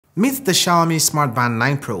Meet the Xiaomi Smart Band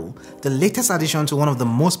 9 Pro, the latest addition to one of the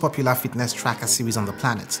most popular fitness tracker series on the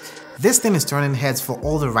planet. This thing is turning heads for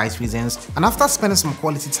all the right reasons, and after spending some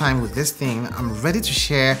quality time with this thing, I'm ready to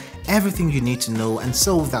share everything you need to know. And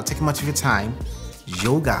so without taking much of your time,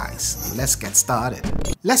 yo guys, let's get started.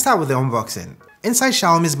 Let's start with the unboxing. Inside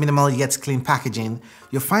Xiaomi's minimal yet clean packaging,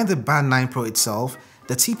 you'll find the Band 9 Pro itself,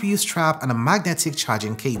 the TPU strap, and a magnetic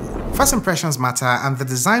charging cable. First impressions matter, and the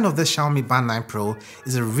design of the Xiaomi Band 9 Pro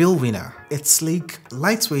is a real winner. It's sleek,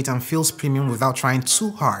 lightweight, and feels premium without trying too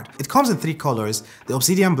hard. It comes in 3 colors, the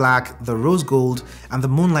obsidian black, the rose gold, and the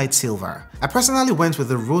moonlight silver. I personally went with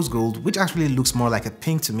the rose gold, which actually looks more like a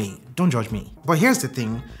pink to me. Don't judge me. But here's the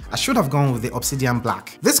thing, I should have gone with the obsidian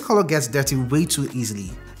black. This color gets dirty way too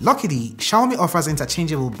easily. Luckily, Xiaomi offers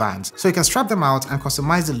interchangeable bands, so you can strap them out and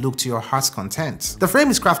customize the look to your heart's content. The frame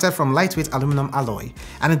is crafted from lightweight aluminum alloy,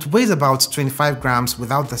 and it weighs about 25 grams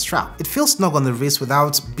without the strap. It feels snug on the wrist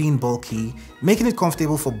without being bulky, making it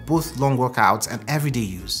comfortable for both long workouts and everyday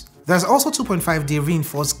use. There's also 2.5D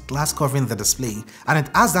reinforced glass covering the display, and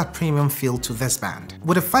it adds that premium feel to this band.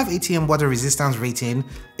 With a 5 ATM water resistance rating,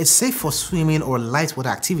 it's safe for swimming or light water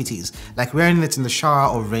activities, like wearing it in the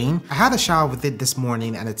shower or rain. I had a shower with it this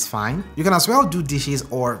morning and it's fine. You can as well do dishes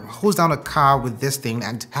or hose down a car with this thing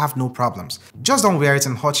and have no problems. Just don't wear it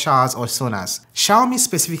in hot showers or saunas. Xiaomi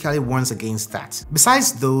specifically warns against that.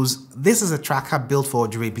 Besides those, this is a tracker built for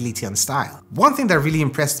durability and style. One thing that really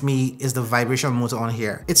impressed me is the vibration motor on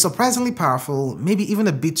here. It's surprisingly powerful, maybe even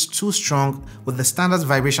a bit too strong with the standard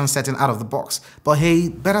vibration setting out of the box. But hey,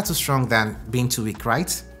 better too strong than being too weak,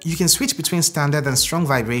 right? You can switch between standard and strong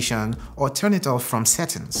vibration or turn it off from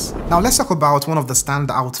settings. Now let's talk about one of the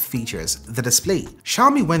standout features, the display.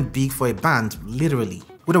 Xiaomi went big for a band, literally.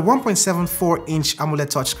 With a 1.74-inch AMOLED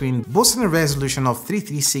touchscreen boasting a resolution of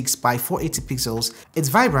 336 by 480 pixels, it's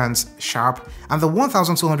vibrant, sharp, and the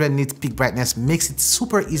 1200 nit peak brightness makes it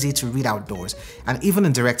super easy to read outdoors and even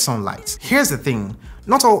in direct sunlight. Here's the thing,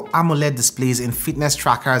 not all AMOLED displays in fitness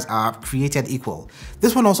trackers are created equal.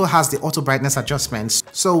 This one also has the auto brightness adjustments,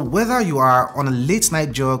 so whether you are on a late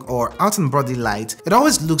night jog or out in broad daylight, it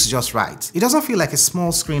always looks just right. It doesn't feel like a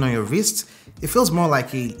small screen on your wrist. It feels more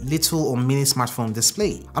like a little or mini smartphone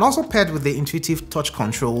display. And also paired with the intuitive touch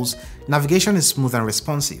controls, navigation is smooth and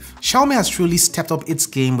responsive. Xiaomi has truly stepped up its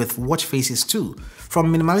game with watch faces too.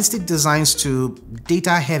 From minimalistic designs to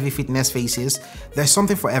data-heavy fitness faces, there's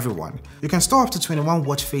something for everyone. You can store up to 21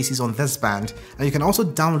 watch faces on this band, and you can also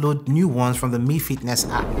download new ones from the Mi Fitness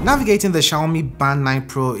app. Navigating the Xiaomi Band 9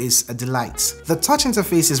 Pro is a delight. The touch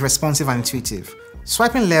interface is responsive and intuitive.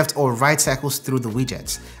 Swiping left or right cycles through the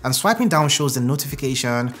widgets, and swiping down shows the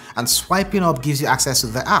notification, and swiping up gives you access to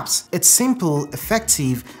the apps. It's simple,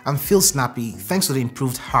 effective, and feels snappy thanks to the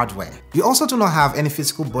improved hardware. You also do not have any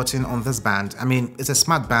physical button on this band. I mean, it's a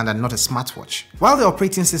smart band and not a smartwatch. While the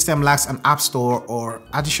operating system lacks an app store or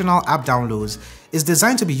additional app downloads, it's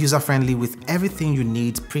designed to be user-friendly with everything you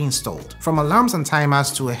need pre-installed. From alarms and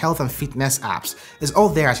timers to health and fitness apps, it's all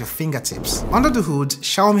there at your fingertips. Under the hood,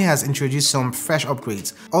 Xiaomi has introduced some fresh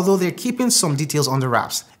upgrades, although they're keeping some details under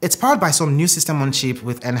wraps. It's powered by some new system on chip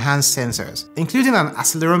with enhanced sensors, including an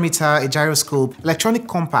accelerometer, a gyroscope, electronic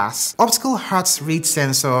compass, optical heart rate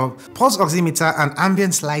sensor, pulse oximeter, and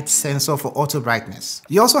ambient light sensor for auto brightness.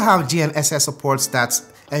 You also have GNSS supports that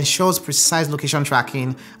ensures precise location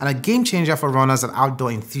tracking and a game changer for runners and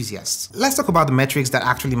outdoor enthusiasts. Let's talk about the metrics that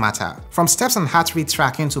actually matter. From steps and heart rate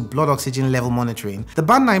tracking to blood oxygen level monitoring, the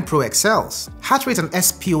Band 9 Pro excels. Heart rate and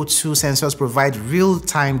SpO2 sensors provide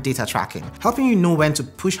real-time data tracking, helping you know when to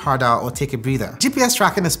push harder or take a breather. GPS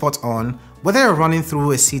tracking is spot on. Whether you're running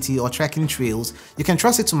through a city or trekking trails, you can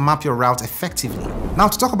trust it to map your route effectively. Now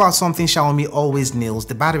to talk about something Xiaomi always nails,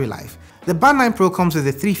 the battery life. The Band 9 Pro comes with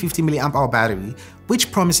a 350 mAh battery,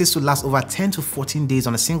 which promises to last over 10 to 14 days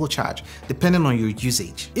on a single charge, depending on your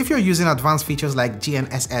usage. If you're using advanced features like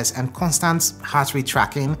GNSS and constant heart rate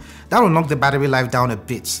tracking, that will knock the battery life down a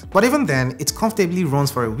bit. But even then, it comfortably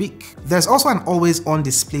runs for a week. There's also an always-on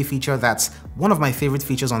display feature that's one of my favorite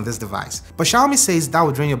features on this device. But Xiaomi says that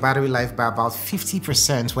will drain your battery life by about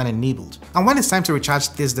 50% when enabled. And when it's time to recharge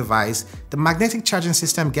this device, the magnetic charging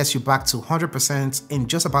system gets you back to 100% in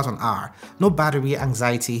just about an hour. No battery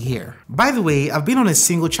anxiety here. By the way, I've been on a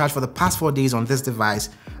single charge for the past 4 days on this device,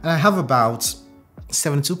 and I have about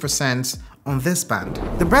 72% on this band.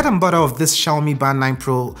 The bread and butter of this Xiaomi Band 9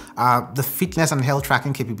 Pro are the fitness and health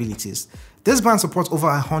tracking capabilities. This band supports over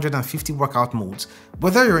 150 workout modes.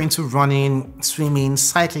 Whether you're into running, swimming,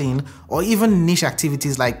 cycling, or even niche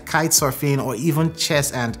activities like kite surfing or even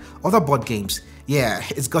chess and other board games, yeah,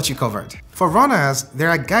 it's got you covered. For runners, there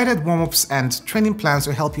are guided warm-ups and training plans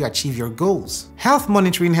to help you achieve your goals. Health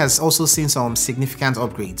monitoring has also seen some significant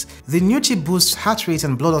upgrades. The new chip boosts heart rate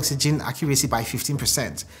and blood oxygen accuracy by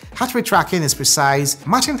 15%. Heart rate tracking is precise,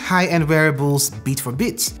 matching high-end wearables beat for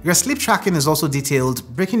beat. Your sleep tracking is also detailed,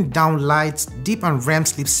 breaking down light, deep and REM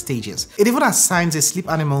sleep stages. It even assigns a sleep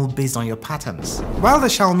animal based on your patterns. While the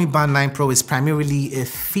Xiaomi Band 9 Pro is primarily a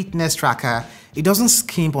fitness tracker, it doesn't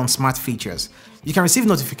skimp on smart features. You can receive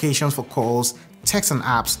notifications for calls, text and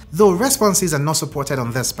apps, though responses are not supported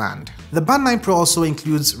on this band. The Band 9 Pro also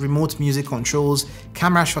includes remote music controls,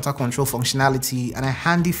 camera shutter control functionality, and a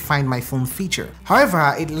handy Find My Phone feature.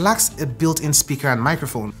 However, it lacks a built-in speaker and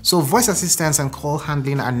microphone, so voice assistance and call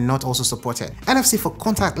handling are not also supported. NFC for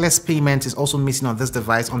contactless payment is also missing on this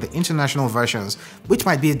device on the international versions, which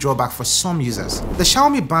might be a drawback for some users. The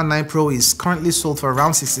Xiaomi Band 9 Pro is currently sold for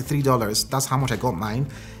around $63, that's how much I got mine,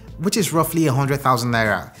 which is roughly 100,000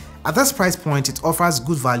 naira. At this price point, it offers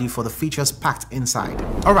good value for the features packed inside.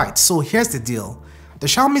 Alright, so here's the deal. The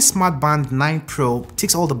Xiaomi Smart Band 9 Pro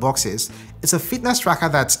ticks all the boxes. It's a fitness tracker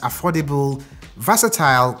that's affordable,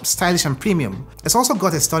 versatile, stylish and premium. It's also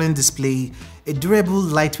got a stunning display, a durable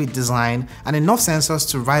lightweight design, and enough sensors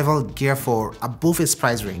to rival Gear 4 above its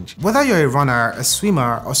price range. Whether you're a runner, a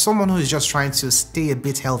swimmer, or someone who is just trying to stay a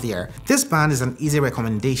bit healthier, this band is an easy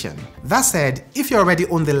recommendation. That said, if you already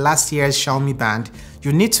own the last year's Xiaomi Band,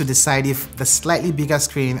 you need to decide if the slightly bigger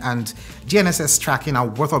screen and GNSS tracking are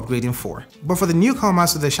worth upgrading for. But for the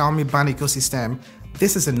newcomers to the Xiaomi Band ecosystem,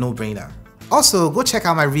 this is a no-brainer. Also, go check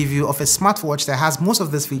out my review of a smartwatch that has most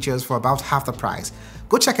of these features for about half the price.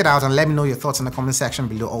 Go check it out and let me know your thoughts in the comment section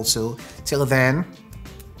below also. Till then,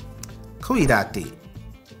 Kuidate.